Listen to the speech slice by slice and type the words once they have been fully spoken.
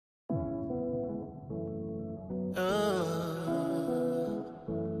Hey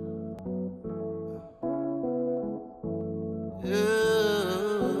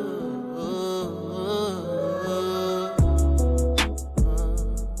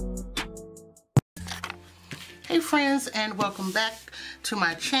friends, and welcome back to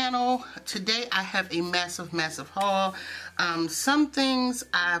my channel. Today I have a massive haul. Some things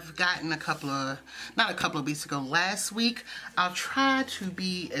I've gotten not a couple of weeks ago, last week. I'll try to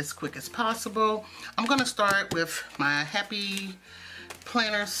be as quick as possible. I'm gonna start with my happy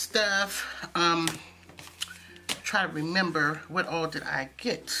planner stuff. Try to remember what all did I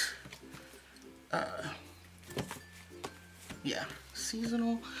get. Yeah,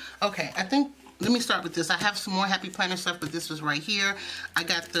 seasonal. Okay, let me start with this. I have some more happy planner stuff, but this was right here. I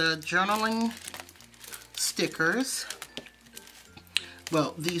got the journaling stickers.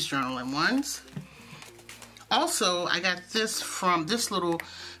 Well, these journaling ones. Also, I got this little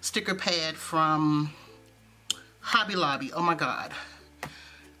sticker pad from Hobby Lobby. Oh my God.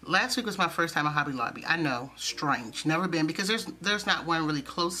 Last week was my first time at Hobby Lobby. I know, strange. Never been, because there's not one really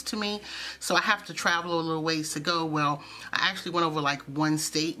close to me. So I have to travel a little ways to go. Well, I actually went over like one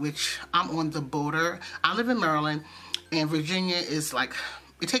state, which I'm on the border. I live in Maryland, and Virginia is like,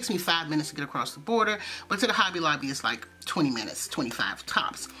 it takes me 5 minutes to get across the border. But to the Hobby Lobby, it's like 20 minutes, 25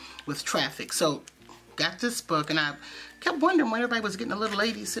 tops with traffic. So got this book, and I kept wondering why everybody was getting a little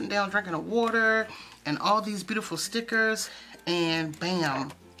lady sitting down drinking a water and all these beautiful stickers, and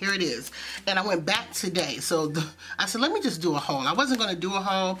bam. Here it is. And I went back today. So I said, let me just do a haul. I wasn't going to do a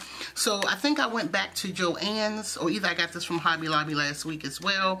haul. So I think I went back to Joann's, or either I got this from Hobby Lobby last week as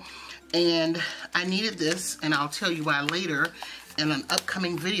well. And I needed this, and I'll tell you why later in an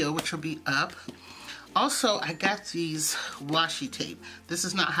upcoming video, which will be up. Also, I got these washi tape. This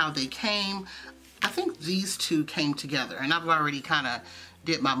is not how they came. I think these two came together. And I've already kind of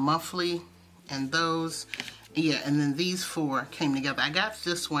did my monthly and those. Yeah, and then these four came together. I got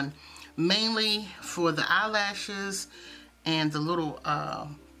this one mainly for the eyelashes and the little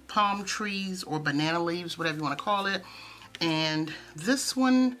palm trees or banana leaves, whatever you want to call it. And this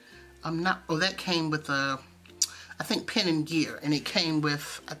one, that came with I think pen and gear, and it came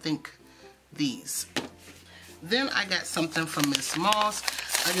with, I think, these. Then I got something from Miss Moss.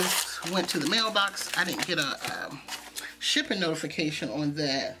 I just went to the mailbox. I didn't get a shipping notification on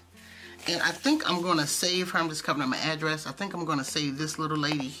that. And I think I'm going to save her. I'm just covering my address. I think I'm going to save this little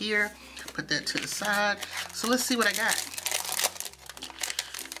lady here. Put that to the side. So let's see what I got.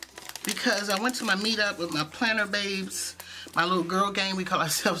 Because I went to my meetup with my planner babes, my little girl gang. We call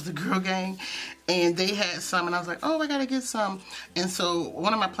ourselves the girl gang. And they had some, and I was like, oh, I got to get some. And so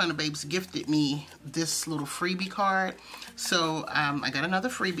one of my planner babes gifted me this little freebie card. So I got another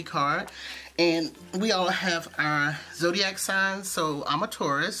freebie card. And we all have our zodiac signs. So I'm a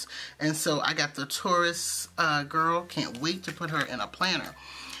Taurus. And so I got the Taurus girl. Can't wait to put her in a planner.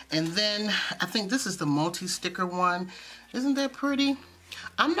 And then I think this is the multi-sticker one. Isn't that pretty?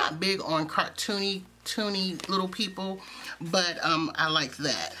 I'm not big on cartoony little people, but I like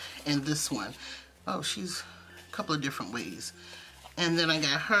that. And this one. Oh, she's a couple of different ways. And then I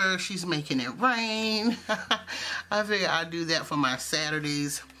got her. She's making it rain. I figure I'll do that for my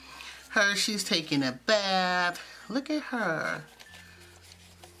Saturdays. Her, she's taking a bath. Look at her.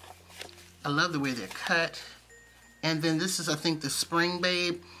 I love the way they're cut. And then this is, I think, the Spring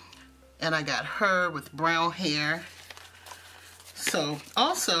Babe. And I got her with brown hair. So,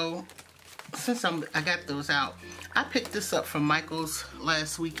 also, since I got those out, I picked this up from Michael's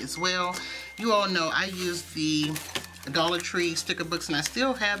last week as well. You all know I used the Dollar Tree sticker books, and I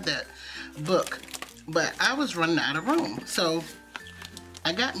still have that book. But I was running out of room. So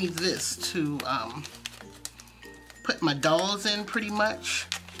I got me this to put my dolls in pretty much.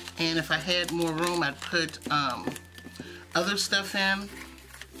 And if I had more room, I'd put other stuff in.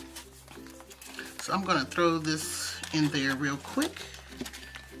 So I'm going to throw this in there real quick.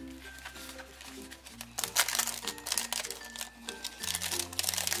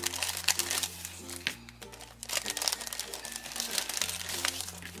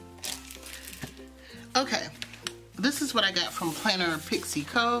 Okay, this is what I got from Planner Pixie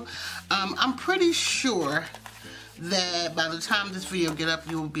Co. I'm pretty sure that by the time this video get up,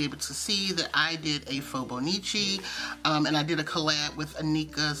 you will be able to see that I did a Fobonichi, and I did a collab with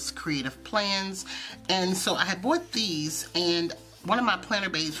Anika's Creative Plans. And so I had bought these, and one of my planner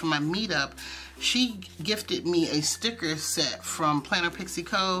babes from my meetup, she gifted me a sticker set from Planner Pixie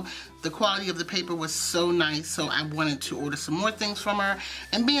Co. The quality of the paper was so nice, so I wanted to order some more things from her.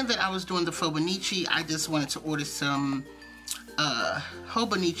 And being that I was doing the Fobonichi, I just wanted to order some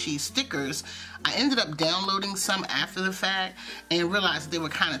Hobonichi stickers. I ended up downloading some after the fact and realized they were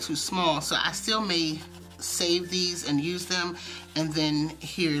kind of too small, so I still may save these and use them. And then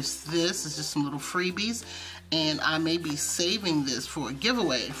here's this. It's just some little freebies. And I may be saving this for a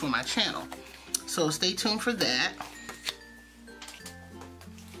giveaway for my channel. So stay tuned for that.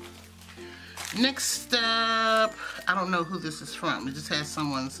 Next up, I don't know who this is from. It just has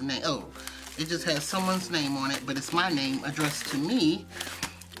someone's name. Oh, it just has someone's name on it, but it's my name addressed to me.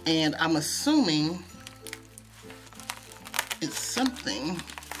 And I'm assuming it's something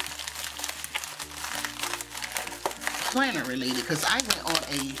planner related, because I went on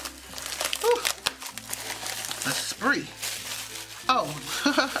a spree. Oh,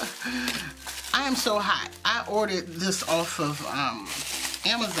 I am so hot. I ordered this off of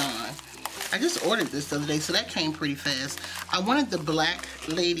Amazon. I just ordered this the other day, so that came pretty fast. I wanted the Black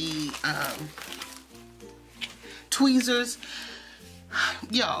Lady tweezers.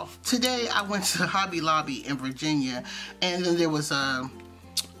 Y'all, today I went to Hobby Lobby in Virginia, and then there was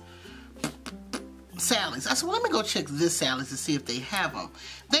Sally's. I said, well, let me go check this Sally's to see if they have them.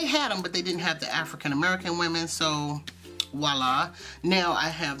 They had them, but they didn't have the African American women, so voila. Now I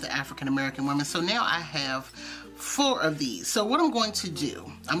have the African American women, so now I have 4 of these. So what I'm going to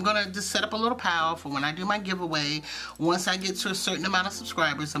do, I'm going to just set up a little pile for when I do my giveaway. Once I get to a certain amount of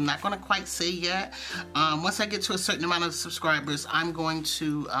subscribers, I'm not going to quite say yet. Once I get to a certain amount of subscribers, I'm going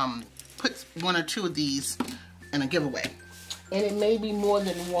to put 1 or 2 of these in a giveaway. And it may be more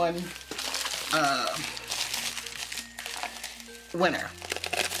than one winner.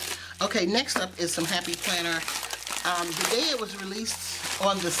 Okay, next up is some Happy Planner. The day it was released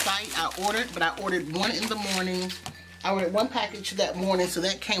on the site, I ordered, but I ordered 1 in the morning. I ordered 1 package that morning, so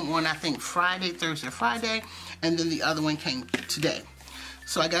that came on, I think, Thursday or Friday, and then the other one came today.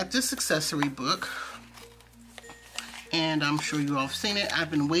 So I got this accessory book, and I'm sure you all have seen it.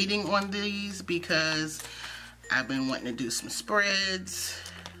 I've been waiting on these because I've been wanting to do some spreads.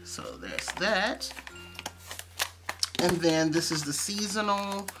 So there's that. And then this is the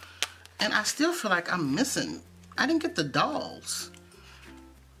seasonal, and I still feel like I'm missing. I didn't get the dolls.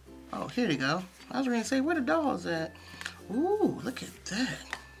 Oh, here you go. I was going to say, where the dolls at? Ooh, look at that.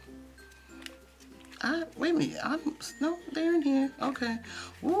 Wait a minute. No, they're in here. Okay.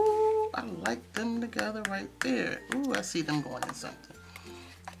 Ooh, I like them together right there. Ooh, I see them going in something.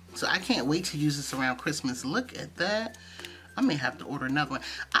 So I can't wait to use this around Christmas. Look at that. I may have to order another one.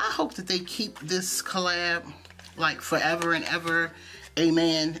 I hope that they keep this collab like forever and ever.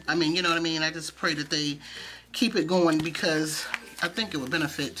 Amen. I mean, you know what I mean? I just pray that they keep it going, because I think it would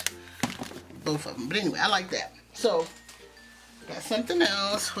benefit both of them. But anyway, I like that. So, got something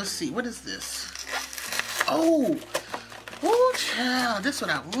else. Let's see. What is this? Oh, woo, child. This is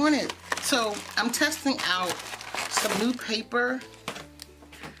what I wanted. So, I'm testing out some new paper.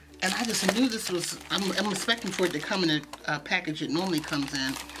 And I just knew this was, I'm expecting for it to come in a package it normally comes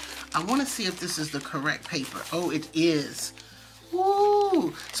in. I want to see if this is the correct paper. Oh, it is.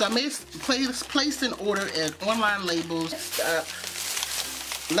 Woo! So I placed an order at Online Labels.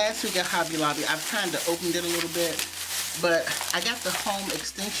 Last week at Hobby Lobby, I've kind of opened it a little bit, but I got the home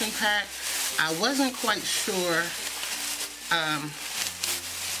extension pack. I wasn't quite sure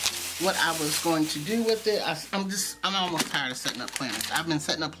what I was going to do with it. I'm almost tired of setting up planners. I've been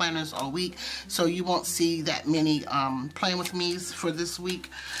setting up planners all week, so you won't see that many Plan With Me's for this week,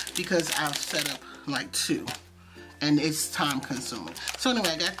 because I've set up like 2. And it's time consuming. So anyway,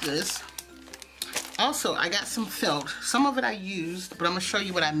 I got this. Also, I got some felt. Some of it I used, but I'm gonna show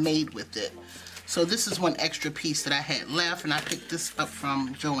you what I made with it. So this is 1 extra piece that I had left, and I picked this up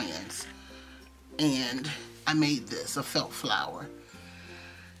from Joann's. And I made this, a felt flower.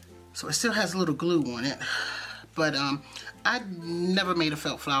 So it still has a little glue on it. But I'd never made a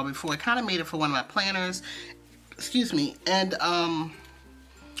felt flower before. I kind of made it for one of my planners. Excuse me. And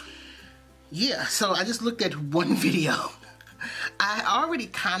yeah, so I just looked at 1 video. I already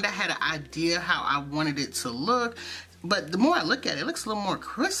kind of had an idea how I wanted it to look, but the more I look at it, it looks a little more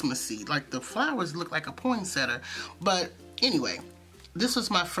Christmassy. Like the flowers look like a poinsettia. But anyway, this was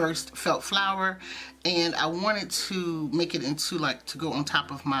my first felt flower, and I wanted to make it into like to go on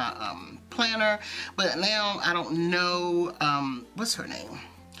top of my planner. But now I don't know, what's her name?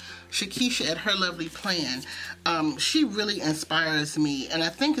 Shakisha at Her Lovely Plan. She really inspires me, and I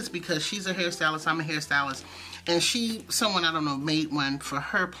think it's because she's a hairstylist, I'm a hairstylist, and someone, I don't know, made one for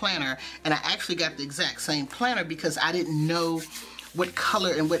her planner, and I actually got the exact same planner because I didn't know what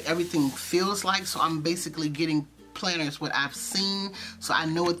color and what everything feels like, so I'm basically getting planners what I've seen, so I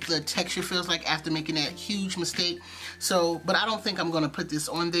know what the texture feels like after making that huge mistake. So, but I don't think I'm going to put this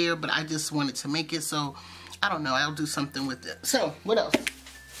on there, but I just wanted to make it, so I don't know, I'll do something with it. So, what else?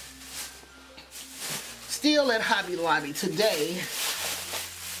 Still at Hobby Lobby today,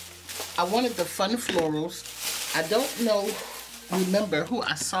 I wanted the fun florals. I don't remember who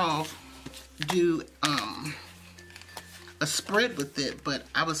I saw do a spread with it, but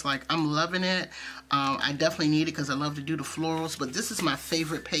I was like, I'm loving it. I definitely need it because I love to do the florals, but this is my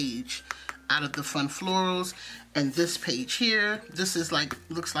favorite page out of the fun florals. And this page here, this is like,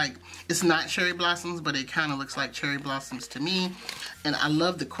 looks like, it's not cherry blossoms, but it kind of looks like cherry blossoms to me. And I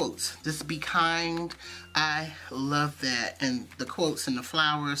love the quotes. This be kind, I love that. And the quotes and the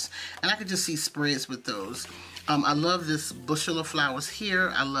flowers, and I could just see spreads with those. I love this bushel of flowers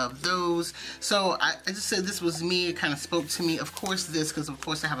here. I love those. So I just said this was me. It kind of spoke to me. Of course this, because of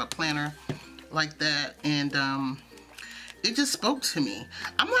course I have a planner like that. And it just spoke to me.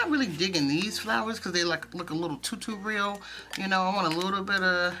 I'm not really digging these flowers because they look a little too real. You know, I want a little bit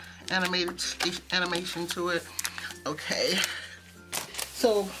of animation to it. Okay.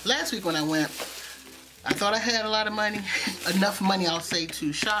 So last week when I went, I thought I had a lot of money. Enough money, I'll say,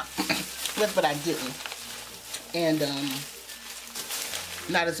 to shop with, but I didn't. And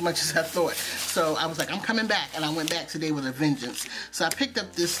not as much as I thought. So I was like, I'm coming back, and I went back today with a vengeance. So I picked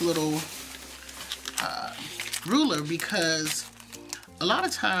up this little ruler because a lot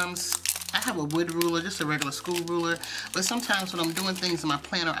of times I have a wood ruler, just a regular school ruler, but sometimes when I'm doing things in my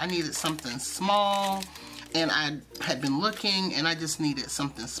planner, I needed something small, and I had been looking, and I just needed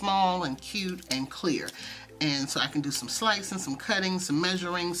something small and cute and clear. And so I can do some slicing, some cutting, some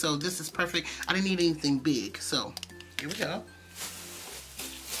measuring. So this is perfect. I didn't need anything big. So here we go.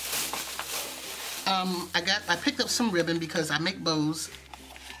 I picked up some ribbon because I make bows.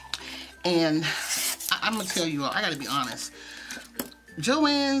 And I'm going to tell you all, I got to be honest.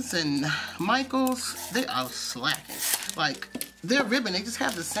 Joann's and Michael's, they are slacking. Like, their ribbon, they just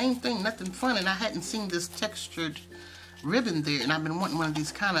have the same thing, nothing fun. And I hadn't seen this textured ribbon there, and I've been wanting one of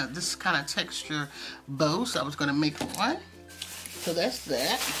these this kind of texture bow, so I was going to make one. So that's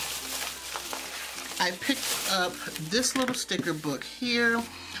that. I picked up this little sticker book here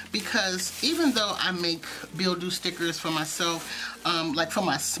because even though I make do stickers for myself, like for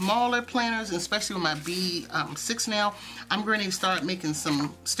my smaller planners, and especially with my B6 now, I'm going to start making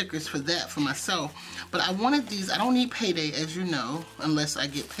some stickers for that for myself. But I wanted these. I don't need payday, as you know, unless I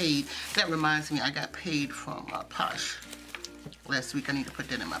get paid. That reminds me, I got paid from Posh last week. I need to put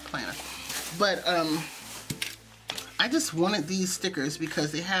that in my planner. But I just wanted these stickers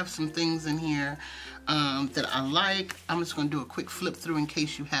because they have some things in here that I like. I'm just going to do a quick flip through in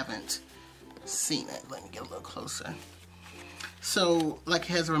case you haven't seen it. Let me get a little closer. So, like, it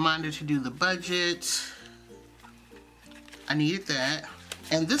has a reminder to do the budget. I needed that.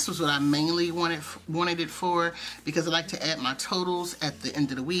 And this was what I mainly wanted it for, because I like to add my totals at the end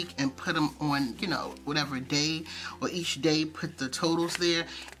of the week and put them on, you know, whatever day, or each day put the totals there.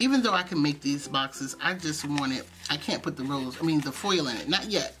 Even though I can make these boxes, I just want it, I can't put the the foil in it. Not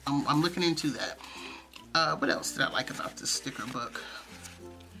yet. I'm looking into that. What else did I like about this sticker book?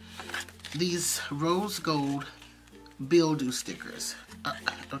 These rose gold do stickers.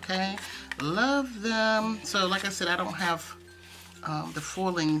 Okay, love them. So like I said, I don't have the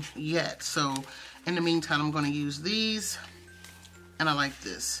foiling yet, so in the meantime I'm going to use these, and I like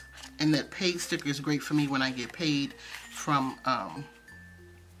this. And that paid sticker is great for me when I get paid from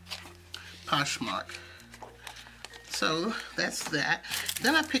Poshmark. So that's that.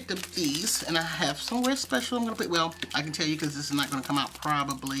 Then I picked up these, and I have somewhere special I'm going to put, well, I can tell you because this is not going to come out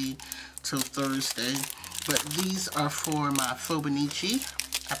probably till Thursday, but these are for my Fobonichi.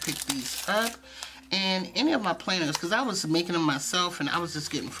 I picked these up. And any of my planners, because I was making them myself and I was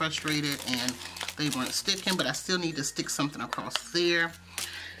just getting frustrated and they weren't sticking, but I still need to stick something across there.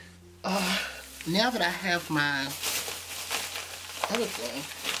 Now that I have my other thing,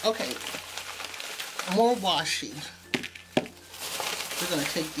 okay, more washi. We're going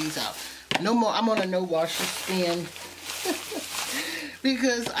to take these out. No more, I'm on a no washi stand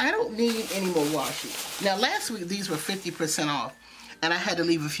because I don't need any more washi. Now last week these were 50% off. And I had to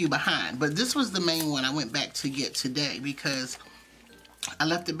leave a few behind. But this was the main one I went back to get today because I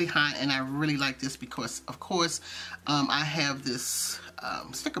left it behind, and I really like this because, of course, I have this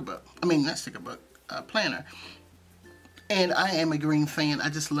sticker book. I mean, not sticker book, planner. And I am a green fan. I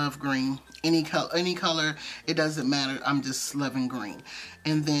just love green. Any color, it doesn't matter. I'm just loving green.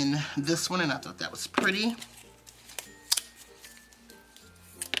 And then this one, and I thought that was pretty.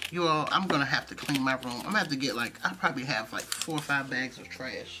 You all, I'm going to have to clean my room. I'm going to have to get like, I probably have like 4 or 5 bags of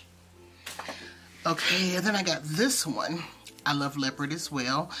trash. Okay, and then I got this one. I love leopard as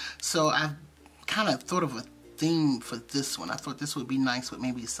well. So I've kind of thought of a theme for this one. I thought this would be nice with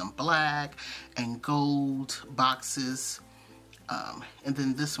maybe some black and gold boxes. And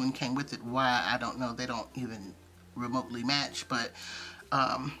then this one came with it. Why, I don't know. They don't even remotely match. But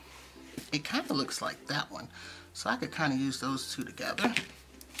it kind of looks like that one. So I could kind of use those two together.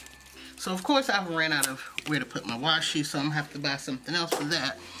 So of course I've ran out of where to put my washi, so I'm gonna have to buy something else for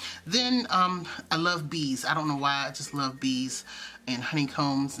that. Then I love bees. I don't know why, I just love bees and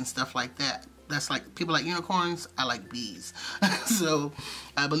honeycombs and stuff like that. That's like, people like unicorns, I like bees. So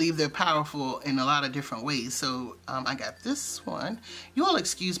I believe they're powerful in a lot of different ways. So I got this one. You all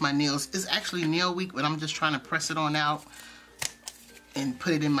excuse my nails. It's actually nail week, but I'm just trying to press it on out and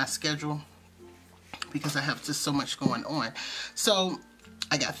put it in my schedule because I have just so much going on. So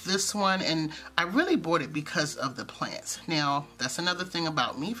I got this one, and I really bought it because of the plants. Now, that's another thing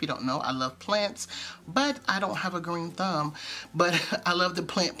about me. If you don't know, I love plants, but I don't have a green thumb. But I love to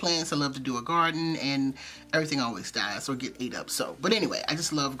plant plants. I love to do a garden, and everything always dies or get ate up. So, but anyway, I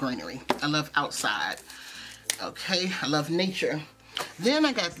just love greenery. I love outside. Okay, I love nature. Then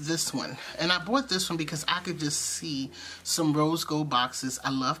I got this one, and I bought this one because I could just see some rose gold boxes. I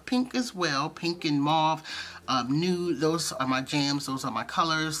love pink as well, pink and mauve, nude. Those are my jams, those are my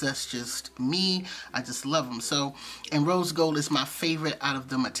colors. That's just me. I just love them. So, and rose gold is my favorite out of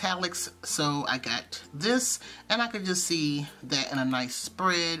the metallics. So I got this, and I could just see that in a nice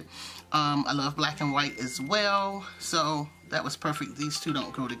spread. I love black and white as well. So that was perfect. These two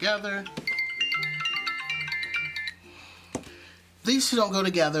don't go together. These two don't go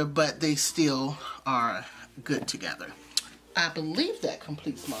together, but they still are good together. I believe that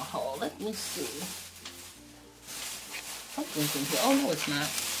completes my haul. Let me see. Something's in here. Oh, no, it's not.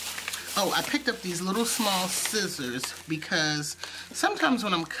 Oh, I picked up these little small scissors because sometimes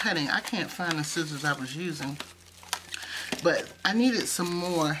when I'm cutting, I can't find the scissors I was using. But I needed some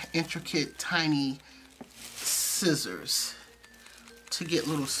more intricate, tiny scissors to get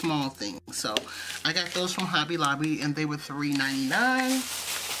little small things. So I got those from Hobby Lobby, and they were $3.99.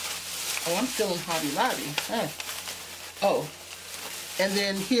 Oh, I'm still in Hobby Lobby. Huh. Oh, and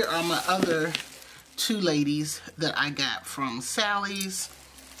then here are my other two ladies that I got from Sally's.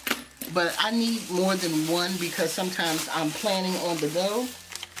 But I need more than one because sometimes I'm planning on the go.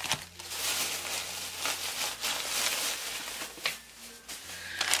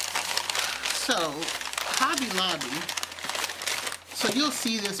 So, Hobby Lobby, so you'll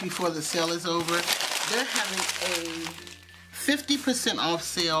see this before the sale is over. They're having a 50% off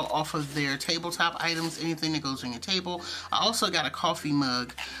sale off of their tabletop items, anything that goes on your table. I also got a coffee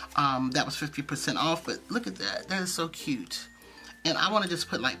mug that was 50% off, but look at that. That is so cute. And I want to just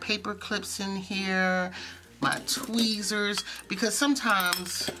put like paper clips in here, my tweezers, because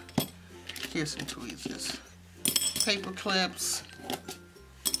sometimes, here's some tweezers, paper clips,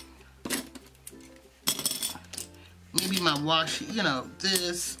 maybe my washi, you know,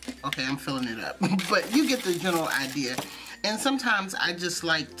 this. Okay, I'm filling it up. But you get the general idea. And sometimes I just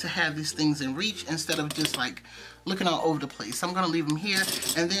like to have these things in reach instead of just like looking all over the place. So I'm going to leave them here.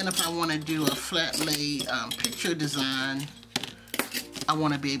 And then if I want to do a flat lay picture design, I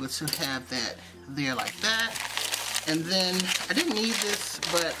want to be able to have that there like that. And then I didn't need this,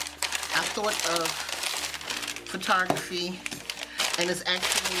 but I thought of photography, and it's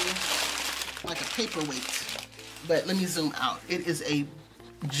actually like a paperweight. But let me zoom out. It is a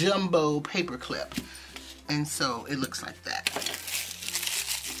jumbo paper clip, and so it looks like that.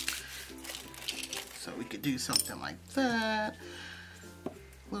 So we could do something like that.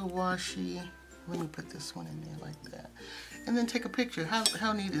 Little washi. Let me put this one in there like that. And then take a picture.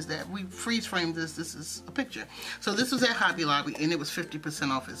 How neat is that? We freeze framed this. This is a picture. So this was at Hobby Lobby, and it was 50%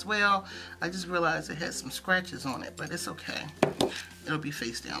 off as well. I just realized it had some scratches on it, but it's okay. It'll be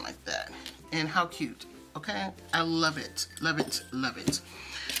face down like that. And how cute. Okay? I love it. Love it. Love it.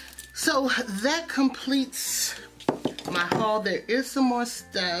 So that completes my haul. There is some more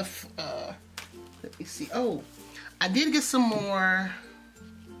stuff. Let me see. Oh, I did get some more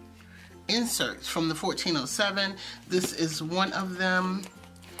inserts from the 1407. This is one of them,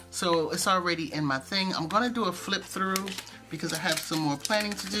 so it's already in my thing. I'm gonna do a flip through because I have some more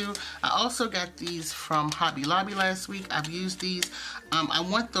planning to do. I also got these from Hobby Lobby last week. I've used these. I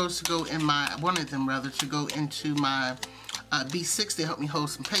want those to go in my, I wanted them rather to go into my B6 to help me hold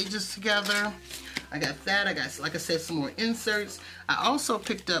some pages together. I got that. I got, like I said, some more inserts. I also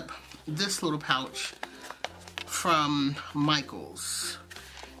picked up this little pouch from Michaels,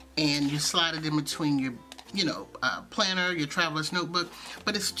 and you slide it in between your, you know, planner, your traveler's notebook,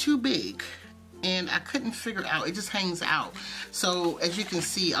 but it's too big, and I couldn't figure out, it just hangs out. So as you can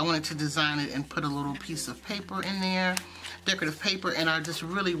see, I wanted to design it and put a little piece of paper in there, decorative paper, and I just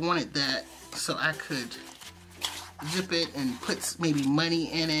really wanted that so I could zip it and put maybe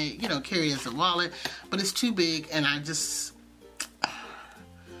money in it, you know, carry it as a wallet, but it's too big, and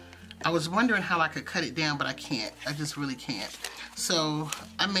I was wondering how I could cut it down, but I can't. I just really can't. So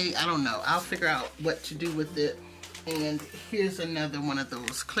I don't know. I'll figure out what to do with it. And here's another one of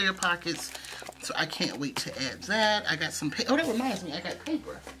those clear pockets. So I can't wait to add that. I got some paper. Oh, that reminds me, I got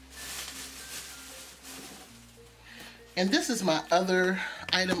paper. And this is my other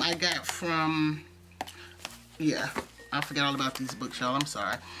item I got from, yeah, I forgot all about these books, y'all. I'm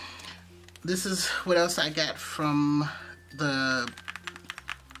sorry. This is what else I got from the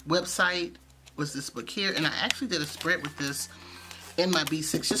website, was this book here. And I actually did a spread with this in my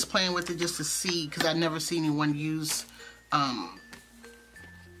B6, just playing with it just to see, because I never see anyone use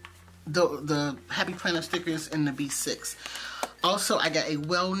the Happy Planner stickers in the B6. Also, I got a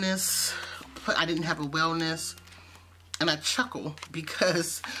wellness, but I didn't have a wellness. And I chuckle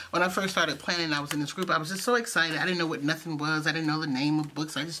because when I first started planning, I was in this group. I was just so excited. I didn't know what nothing was. I didn't know the name of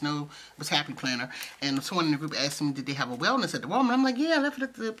books. I just know it was Happy Planner. And someone in the group asked me, did they have a wellness at the Walmart? I'm like, yeah, I left it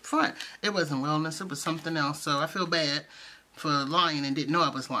at the front. It wasn't wellness. It was something else. So I feel bad for lying and didn't know I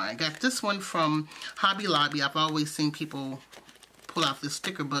was lying. Got this one from Hobby Lobby. I've always seen people pull out this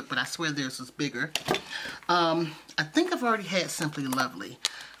sticker book, but I swear theirs was bigger. I think I've already had Simply Lovely.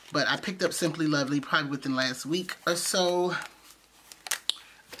 But I picked up Simply Lovely probably within last week or so.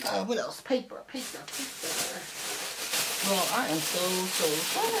 What else? Paper. Well, I am so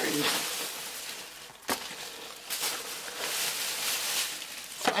sorry.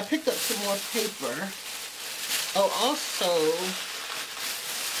 So I picked up some more paper. Oh, also,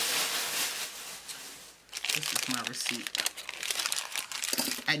 this is my receipt.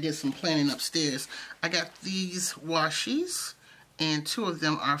 I did some planning upstairs. I got these washies. And 2 of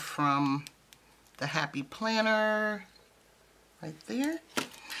them are from the Happy Planner, right there.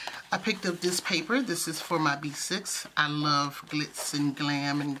 I picked up this paper. This is for my B6. I love glitz and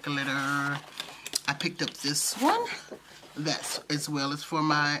glam and glitter. I picked up this one. That's as well as for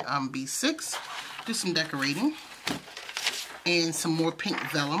my B6. Do some decorating. And some more pink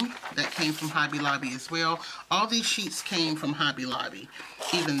vellum that came from Hobby Lobby as well. All these sheets came from Hobby Lobby,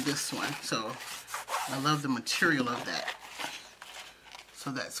 even this one. So I love the material of that. So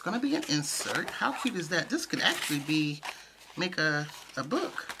that's going to be an insert. How cute is that? This could actually make a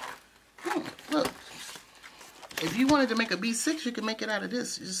book. Look. If you wanted to make a B6, you could make it out of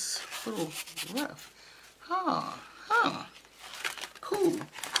this. Just a little rough. Cool.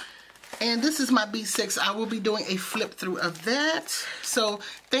 And this is my B6. I will be doing a flip through of that. So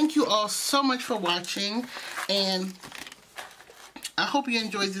thank you all so much for watching. And I hope you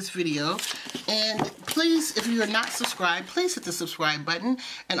enjoyed this video. And please, if you are not subscribed, please hit the subscribe button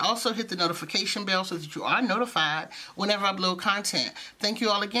and also hit the notification bell so that you are notified whenever I upload content. Thank you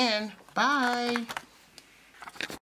all again. Bye.